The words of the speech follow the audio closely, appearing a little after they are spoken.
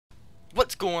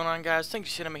going on, guys? Thanks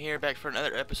for sitting me here back for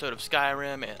another episode of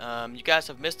Skyrim. You guys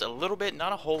have missed a little bit,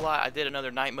 not a whole lot. I did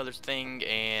another Night Mothers thing,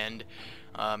 and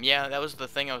yeah, that was the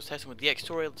thing I was testing with DX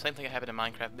Story. The same thing that happened in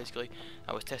Minecraft, basically.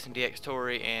 I was testing DX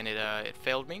Story, and it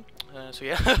failed me. So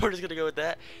yeah, we're just gonna go with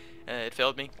that. It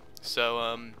failed me.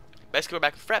 So basically, we're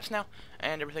back with Fraps now,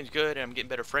 and everything's good, and I'm getting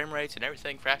better frame rates and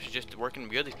everything. Fraps is just working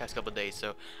good these past couple of days,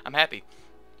 so I'm happy.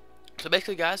 So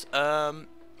basically, guys,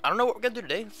 I don't know what we're gonna do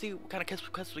today. Let's see what kind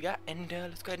of quests we got, and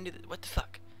let's go ahead and do this. What the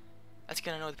fuck? That's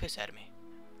gonna annoy the piss out of me.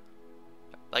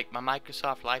 Like my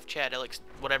Microsoft Live Chat, Alex,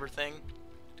 whatever thing.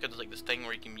 It's got this, like this thing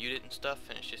where you can mute it and stuff,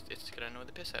 and it's gonna annoy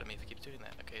the piss out of me if it keeps doing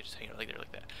that. Okay, just hang it right there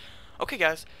like that. Okay,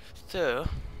 guys. So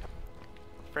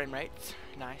frame rates,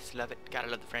 nice, love it. Gotta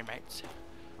love the frame rates.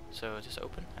 So is this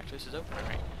open? Actually, this is open,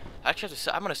 right? Actually,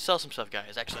 I'm gonna sell some stuff,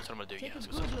 guys. Actually, that's what I'm gonna do. Take a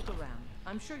good look around.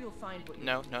 I'm sure you'll find what you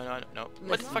No.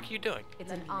 What the fuck are you doing?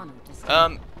 It's an honor to see.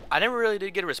 I never really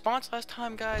did get a response last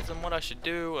time, guys, on what I should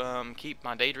do. Keep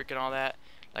my day drink and all that,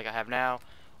 like I have now,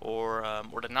 or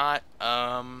to not.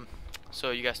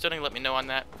 So you guys still need to let me know on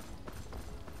that,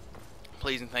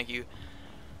 please and thank you.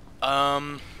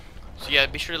 So yeah,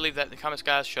 be sure to leave that in the comments,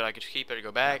 guys. Should I just keep it or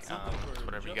go back?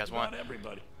 Whatever you guys want.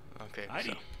 Everybody. Okay.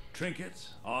 So.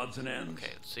 Trinkets, odds and ends.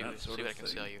 Okay, let's see what I can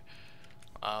sell you.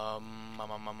 God,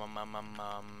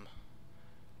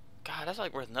 that's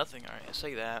like worth nothing. Alright, I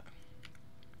see that.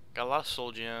 Got a lot of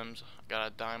soul gems. Got a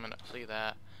diamond. I see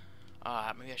that.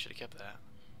 Maybe I should have kept that.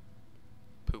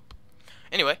 Poop.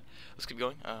 Anyway, let's keep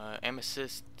going.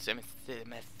 Amethyst,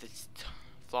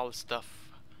 flawless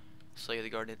stuff. Sell you the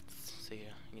gardens. See,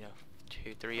 you know,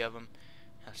 2-3 of them.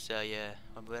 I'll sell you.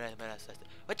 What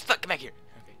the fuck? Come back here.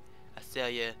 Okay, I sell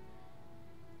you.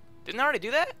 Didn't I already do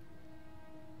that? I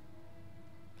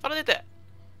thought I did that.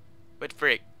 What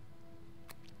freak?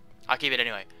 I'll keep it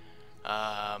anyway.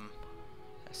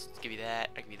 Let's give you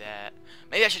that. I give you that.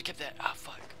 Maybe I should have kept that. Ah,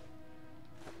 fuck.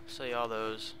 Sell you all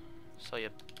those. Sell you.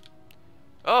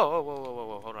 Oh,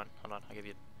 whoa. Hold on. I'll give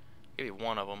you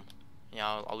one of them.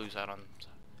 Yeah, I'll lose out on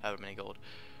however many gold.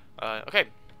 Okay.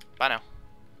 Bye now.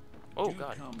 Oh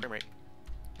God, frame rate.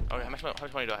 Okay, how much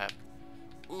money do I have?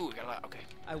 Ooh, I got a lot. Okay.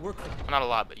 I work for not a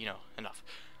lot, but you know, enough.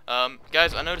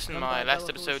 Guys, I noticed in my last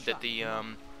episode that the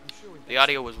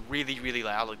audio was really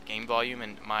loud, like game volume,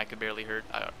 and I could barely hear.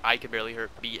 I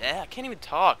can't even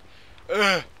talk.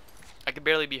 Ugh. I could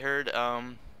barely be heard.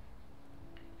 The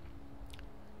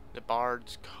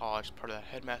Bard's Cause, part of that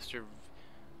headmaster,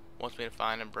 wants me to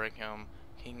find and bring home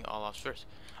King Olaf's first.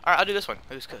 All right, I'll do this one.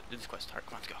 Do this quest. All right,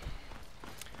 come on, let's go.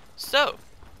 So,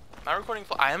 I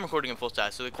am recording in full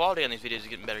size, so the quality on these videos is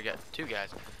getting better too, guys.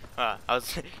 You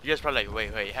guys probably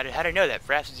like, wait, how did I know that?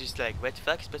 Fraps is just like, what the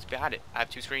fuck is supposed to be behind it? I have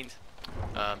 2 screens.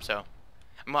 So,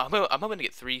 I'm hoping to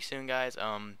get 3 soon, guys.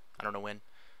 I don't know when.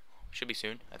 Should be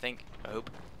soon, I think. I hope.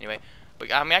 Anyway,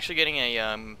 but I'm actually getting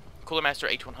a Cooler Master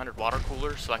H100 water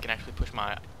cooler, so I can actually push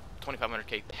my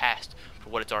 2500K past for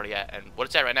what it's already at, and what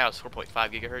it's at right now is 4.5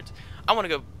 gigahertz. I want to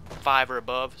go 5 or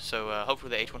above, so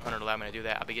hopefully the H100 will allow me to do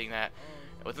that. I'll be getting that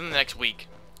within the next week.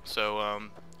 So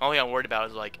only I'm worried about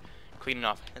is like cleaning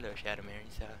off. Hello, Shadow Mary.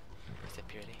 So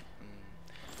pretty.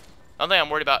 The only thing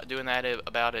I'm worried about doing that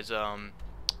is I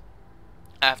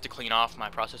have to clean off my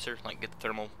processor, like get the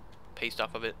thermal paste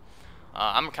off of it.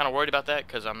 I'm kind of worried about that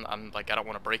because I'm like I don't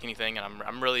want to break anything, and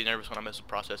I'm really nervous when I mess with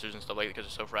processors and stuff like that because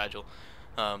they're so fragile.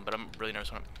 But I'm really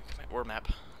nervous when I'm ore map.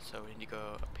 So we need to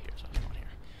go up here. So I'm on here.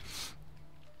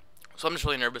 So I'm just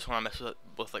really nervous when I mess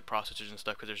with like processors and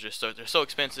stuff because they're so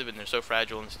expensive and they're so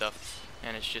fragile and stuff,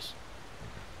 and it's just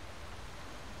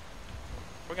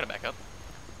we're gonna back up.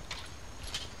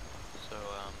 So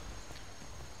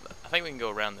I think we can go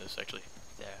around this actually.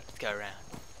 Yeah, let's go around.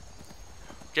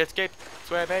 Jetscape,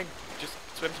 swimming, just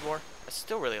swim some more. It's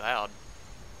still really loud.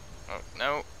 Oh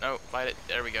no, fight it.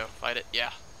 There we go, fight it.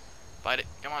 Yeah, fight it.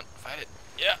 Come on, fight it.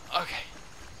 Yeah, okay.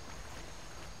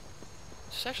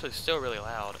 It's actually still really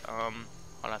loud. Hold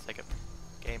on a second.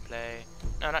 Gameplay.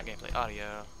 No, not gameplay.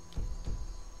 Audio.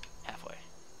 Halfway.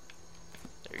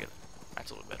 There you go.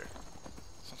 That's a little better.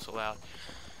 It's not so loud.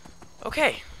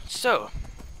 Okay, so.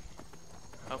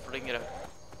 Hopefully we can get a.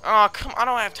 Oh, come on. I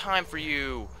don't have time for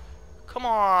you. Come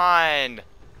on.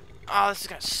 Oh, this is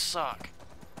gonna suck.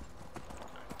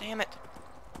 Damn it.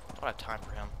 I don't have time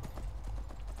for him.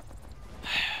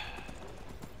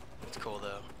 It's cool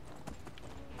though.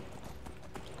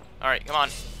 Alright, come on.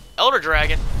 Elder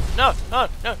Dragon! No!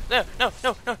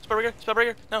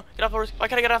 Spellbreaker! No! Get off the horse! Why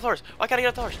can't I get off the horse?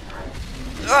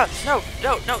 No!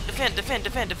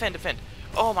 Defend!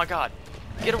 Oh my god.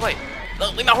 Get away! No,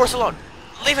 leave my horse alone!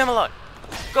 Leave him alone!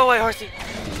 Go away, horsey!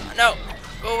 No!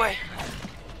 Go away!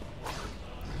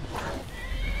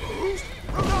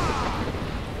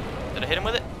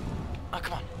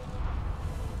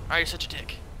 Oh, you're such a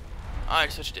dick. Oh,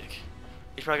 you're such a dick.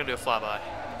 He's probably gonna do a flyby.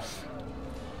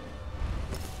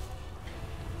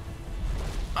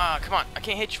 Ah, come on. I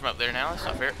can't hit you from up there now. That's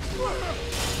not fair.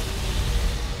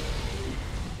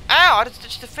 Ow! I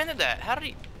just defended that. How did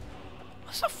he...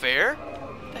 That's not fair.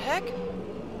 The heck?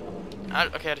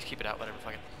 Okay, I'll just keep it out. Whatever.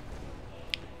 Fuck it.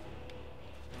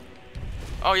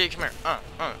 Oh, yeah, come here.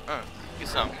 Get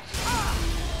some.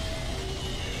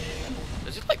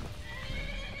 Does he like...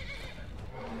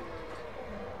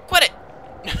 Quit it!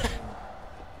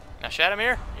 Now,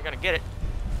 Shadowmere, you're gonna get it.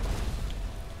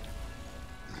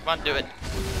 Come on, do it.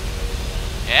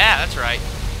 Yeah, that's right.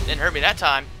 Didn't hurt me that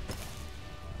time.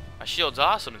 My shield's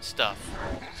awesome and stuff.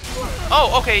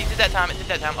 Oh, okay, it did that time. It did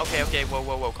that time. Okay, okay. Whoa,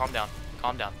 whoa, whoa. Calm down.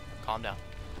 Calm down. Calm down.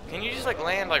 Can you just like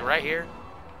land like right here?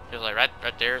 Just like right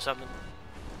there or something?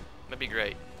 That'd be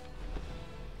great.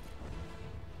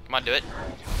 Come on, do it.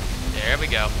 There we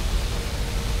go.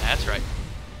 That's right.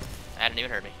 That didn't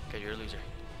even hurt me because you're a loser.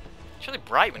 It's really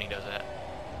bright when he does that.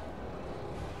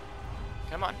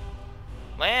 Come on.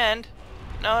 Land.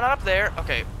 No, not up there.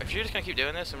 Okay, if you're just gonna keep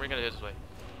doing this, then we're gonna do it this way.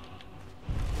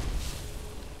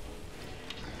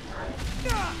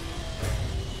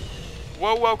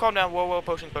 Whoa, whoa, calm down. Whoa, whoa,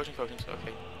 potions, potions, potions.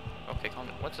 Okay. Okay, calm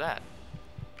down. What's that?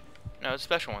 No, it's a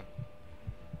special one.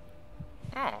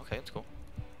 Oh, okay, that's cool.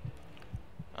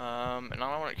 And I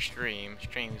don't want extreme.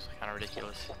 Extreme is kind of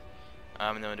ridiculous.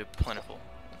 And then we'll do plentiful.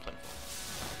 Plentiful.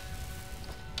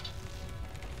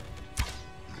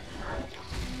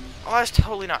 Oh, that's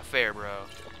totally not fair, bro.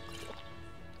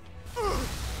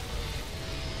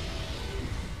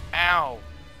 Ow.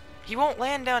 He won't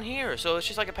land down here, so it's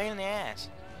just like a pain in the ass.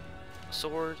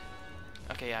 Sword.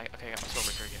 Okay, yeah, okay, I got my sword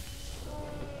breaker again.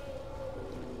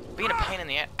 Being a pain in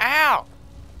the ass. Ow!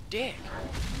 Dick.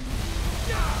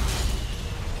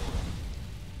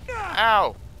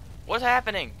 Ow! What's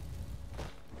happening?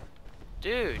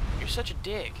 Dude, you're such a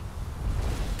dick.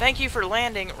 Thank you for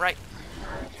landing right...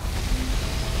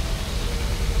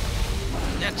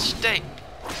 Stay.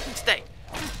 Stay.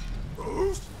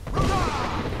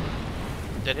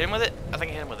 Did I hit him with it? I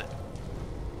think I hit him with it.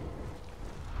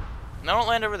 No, don't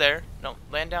land over there. No,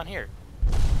 land down here.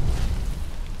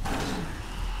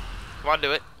 Come on,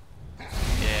 do it.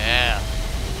 Yeah.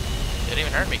 Didn't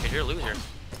even hurt me because you're a loser.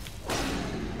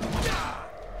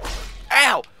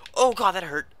 Ow! Oh god, that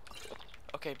hurt.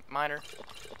 Okay, minor.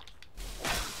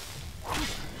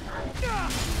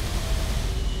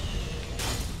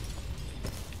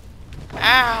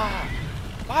 Ow!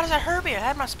 Why does that hurt me? I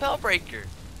had my spell breaker.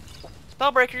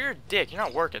 Spell breaker, you're a dick. You're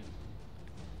not working.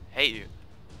 Hate you.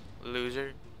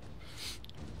 Loser.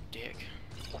 Dick.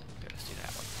 Okay, let's do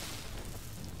that one.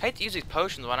 I hate to use these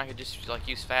potions when I could just like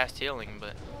use fast healing,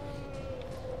 but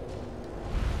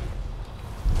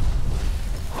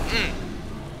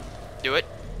do it.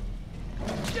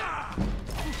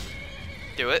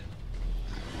 Do it.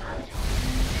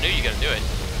 I knew you were gonna do it.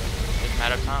 It's a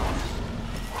matter of time.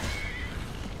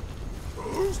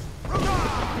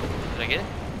 Did I get it?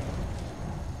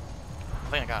 I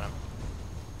think I got him.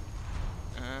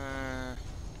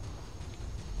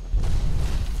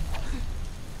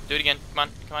 Do it again. Come on.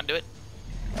 Come on, do it.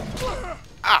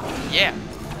 Ah, yeah.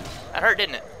 That hurt,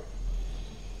 didn't it?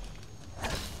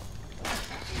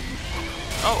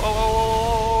 Oh, oh,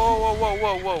 oh, whoa,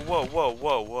 whoa, whoa, whoa, whoa,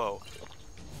 whoa, whoa.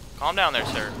 Calm down there,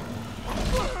 sir.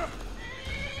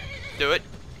 Do it.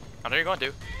 I know you're going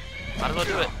to. Might as well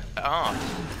do it. That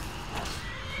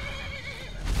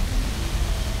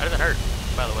doesn't hurt,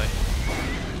 by the way.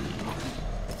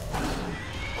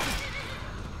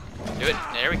 Do it.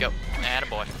 There we go.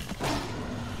 Attaboy.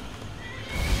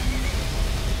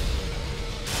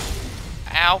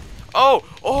 Ow. Oh!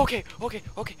 Oh, okay, okay,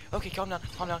 okay, okay, calm down,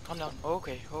 calm down, calm down.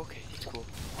 Okay, okay, it's cool.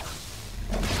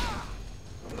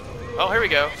 Oh, here we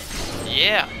go.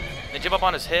 Yeah. Then jump up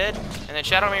on his head, and then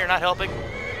Shadowmere, you're not helping.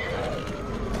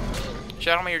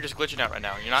 Shadowmere, you're just glitching out right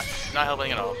now. You're not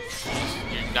helping at all.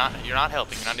 You're not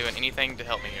helping. You're not doing anything to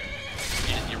help me here.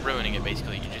 You're ruining it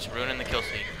basically. You're just ruining the kill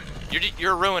scene.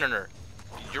 You're ruining her.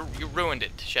 You ruined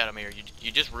it, Shadowmere.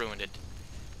 You just ruined it.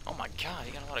 Oh my god,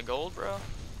 you got a lot of gold, bro.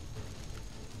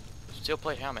 Steel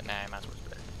plate helmet. Nah, mine's worth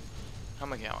better. How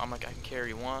am I going? I can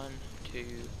carry 1,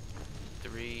 2,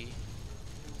 3.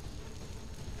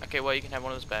 Okay, well you can have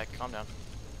one of those back. Calm down.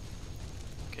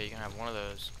 Okay, you can have one of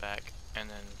those back,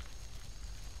 and then.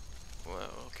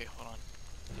 Whoa. Okay, hold on.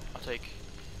 I'll take.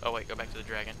 Oh wait, go back to the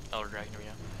dragon. Elder dragon. Here we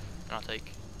go. And I'll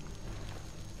take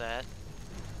that.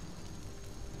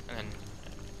 And then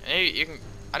you can.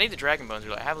 I need the dragon bones.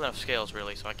 Really, I have enough scales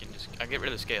really, so I get rid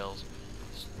of the scales.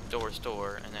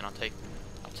 Store, and then I'll take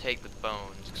the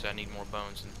bones because I need more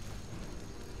bones.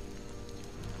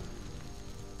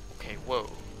 Okay, whoa.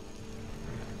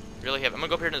 Really heavy. I'm gonna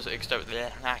go up here and discover.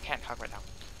 Nah, I can't talk right now.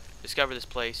 Discover this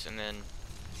place and then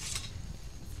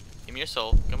give me your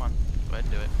soul. Come on, go ahead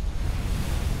and do it.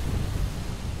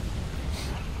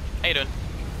 How you doing?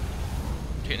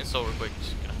 Getting this soul real quick.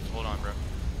 Just gonna hold on, bro.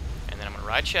 And then I'm gonna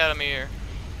ride Shadowmere.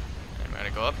 And I'm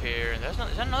gonna go up here. Is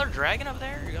that another dragon up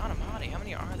there? God almighty, how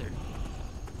many are there?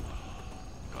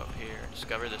 Go up here.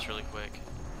 Discover this really quick.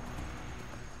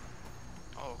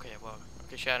 Oh, okay, well,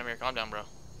 okay, Shadowmere, calm down, bro.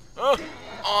 Oh,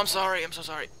 I'm sorry. I'm so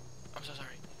sorry. I'm so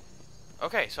sorry.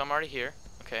 Okay, so I'm already here.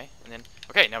 Okay, and then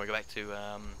now we go back to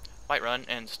Whiterun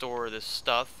and store this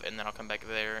stuff, and then I'll come back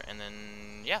there, and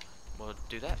then yeah, we'll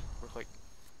do that real quick,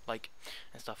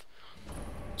 and stuff.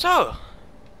 So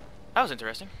that was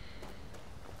interesting.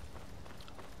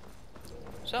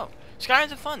 So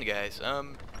Skyrim's fun, guys.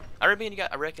 I reckon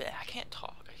I can't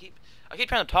talk. I keep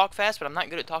trying to talk fast, but I'm not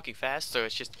good at talking fast, so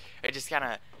it just kind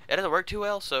of, it doesn't work too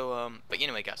well. So but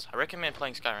anyway, guys, I recommend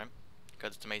playing Skyrim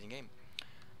because it's an amazing game.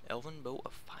 Elven Bow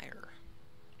of Fire.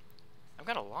 I've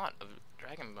got a lot of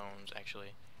dragon bones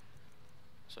actually.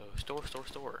 So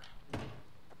store.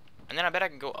 And then I bet I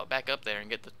can go back up there and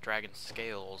get the dragon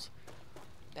scales.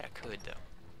 I bet I could though.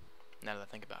 Now that I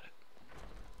think about it,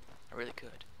 I really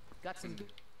could. Got some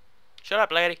good. Shut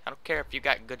up, lady. I don't care if you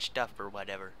got good stuff or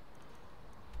whatever.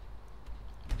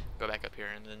 Go back up here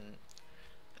and then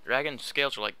dragon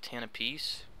scales are like 10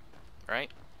 apiece, right?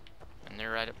 And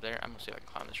they're right up there. I'm gonna see if I can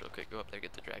climb this real quick. Go up there,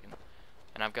 get the dragon.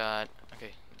 And I've got,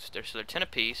 okay, so they're 10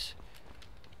 apiece.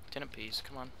 10 apiece.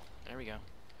 Come on, there we go.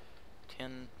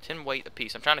 10 weight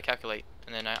apiece. I'm trying to calculate,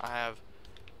 and then I have.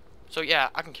 So yeah,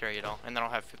 I can carry it all, and then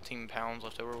I'll have 15 pounds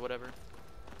left over or whatever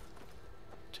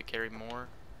to carry more.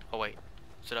 Oh wait,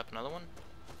 is it up another one?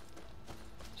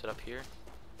 Is it up here?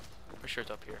 I'm sure it's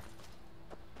up here.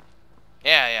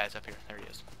 Yeah, it's up here. There he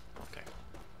is. Okay.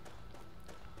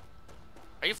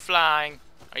 Are you flying?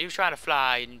 Are you trying to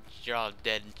fly and you're all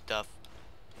dead and stuff?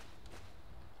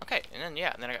 Okay, and then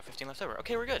yeah, and then I got 15 left over.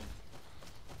 Okay, we're good.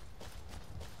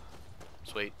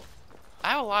 Sweet.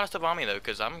 I have a lot of stuff on me though,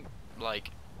 cause I'm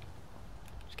like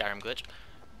Skyrim glitch.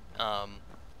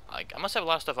 Like I must have a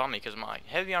lot of stuff on me because my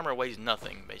heavy armor weighs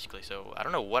nothing basically. So I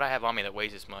don't know what I have on me that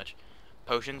weighs this much.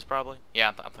 Potions probably. Yeah,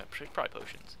 I'm probably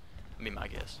potions. That'd be my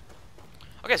guess.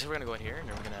 Okay, so we're gonna go in here and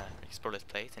we're gonna explore this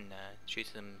place and shoot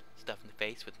some stuff in the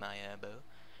face with my bow.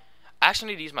 I actually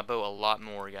need to use my bow a lot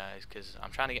more, guys, because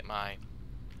I'm trying to get my.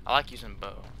 I like using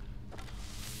bow,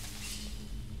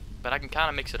 but I can kind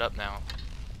of mix it up now.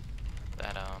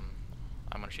 That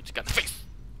I'm gonna shoot this guy in the face.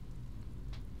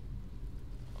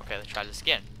 Okay, let's try this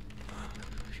again.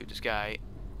 Shoot this guy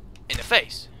in the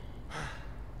face.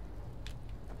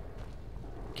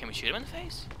 Can we shoot him in the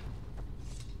face?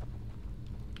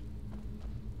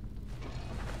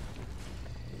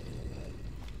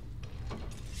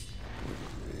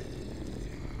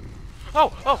 Oh,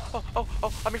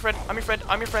 I'm your friend,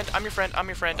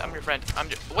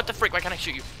 what the frick, why can't I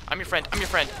shoot you? I'm your friend.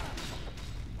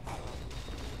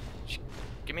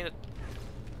 Give me the,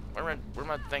 where'd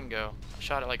my thing go? I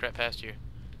shot it like right past you.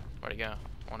 Where'd it go?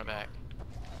 I want it back.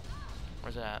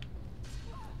 Where's that?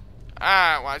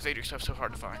 Ah, why is Adrian stuff so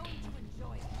hard to find?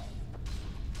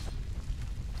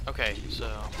 Okay,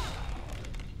 so,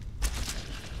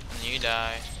 and you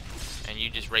die. And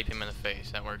you just rape him in the face.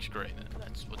 That works great.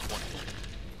 That's what's wonderful.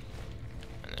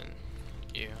 And then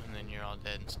you, and then you're all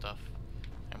dead and stuff.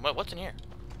 And what's in here?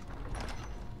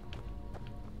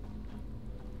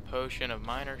 Potion of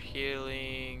minor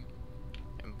healing,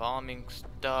 embalming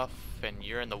stuff, and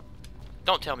you're in the.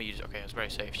 Don't tell me you just. Okay, it's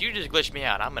very safe. You just glitched me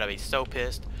out. I'm gonna be so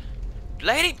pissed.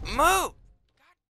 Lady, move!